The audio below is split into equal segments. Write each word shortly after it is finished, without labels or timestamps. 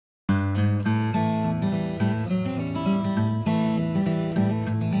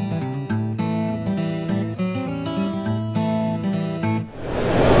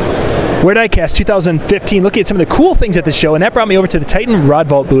We're at ICAST 2015 looking at some of the cool things at the show, and that brought me over to the Titan Rod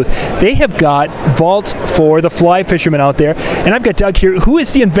Vault booth. They have got vaults for the fly fishermen out there, and I've got Doug here, who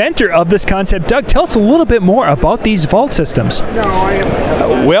is the inventor of this concept. Doug, tell us a little bit more about these vault systems.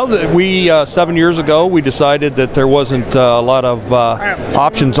 Well, 7 years ago, we decided that there wasn't a lot of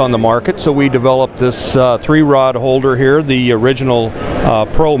options on the market, so we developed this 3-rod holder here, the original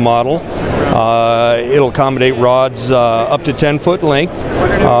Pro model. It'll accommodate rods up to 10-foot length.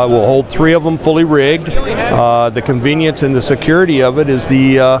 We'll hold 3 of them fully rigged. The convenience and the security of it is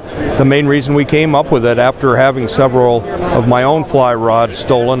the main reason we came up with it. After having several of my own fly rods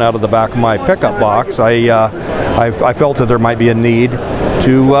stolen out of the back of my pickup box, I felt that there might be a need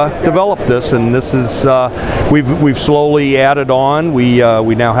to develop this, and this is we've slowly added on. We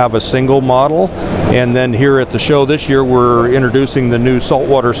now have a single model, and then here at the show this year we're introducing the new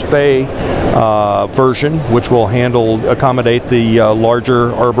saltwater spay version, which will accommodate the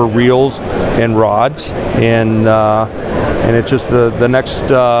larger arbor reels and rods, and it's just the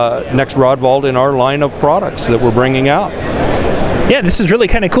next rod vault in our line of products that we're bringing out. Yeah, this is really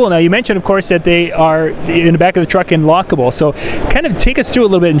kind of cool. Now, you mentioned, of course, that they are in the back of the truck and lockable. So kind of take us through a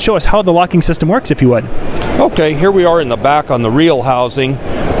little bit and show us how the locking system works, if you would. Okay, here we are in the back on the reel housing.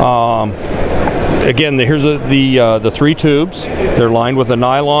 Again, here's the 3 tubes. They're lined with a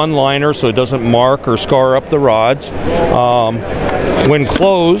nylon liner so it doesn't mark or scar up the rods. When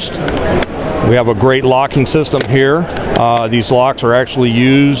closed, we have a great locking system here. These locks are actually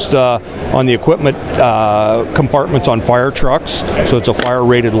used on the equipment compartments on fire trucks, so it's a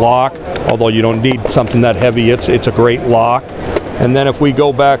fire-rated lock. Although you don't need something that heavy, it's a great lock. And then if we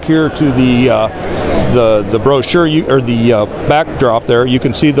go back here to the brochure, or the backdrop there, you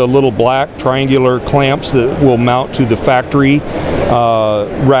can see the little black triangular clamps that will mount to the factory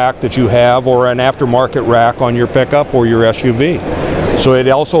rack that you have, or an aftermarket rack on your pickup or your SUV. So it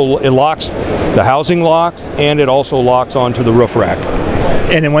locks, the housing locks, and it also locks onto the roof rack.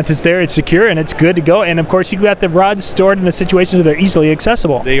 And then once it's there, it's secure and it's good to go. And of course, you've got the rods stored in the situations where they're easily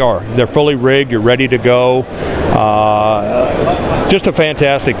accessible. They are. They're fully rigged. You're ready to go. Just a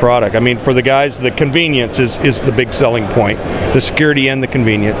fantastic product. I mean, for the guys, the convenience is the big selling point. The security and the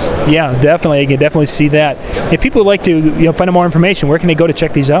convenience. Yeah, definitely. You can definitely see that. If people would like to find out more information, where can they go to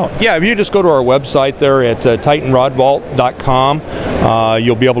check these out? Yeah, if you just go to our website there at titanrodvault.com,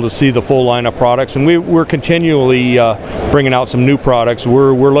 you'll be able to see the full line of products. And we're continually bringing out some new products.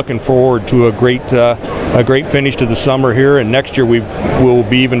 We're looking forward to a great finish to the summer here, and next year we'll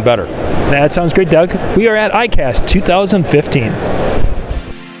be even better. That sounds great, Doug. We are at ICAST 2015.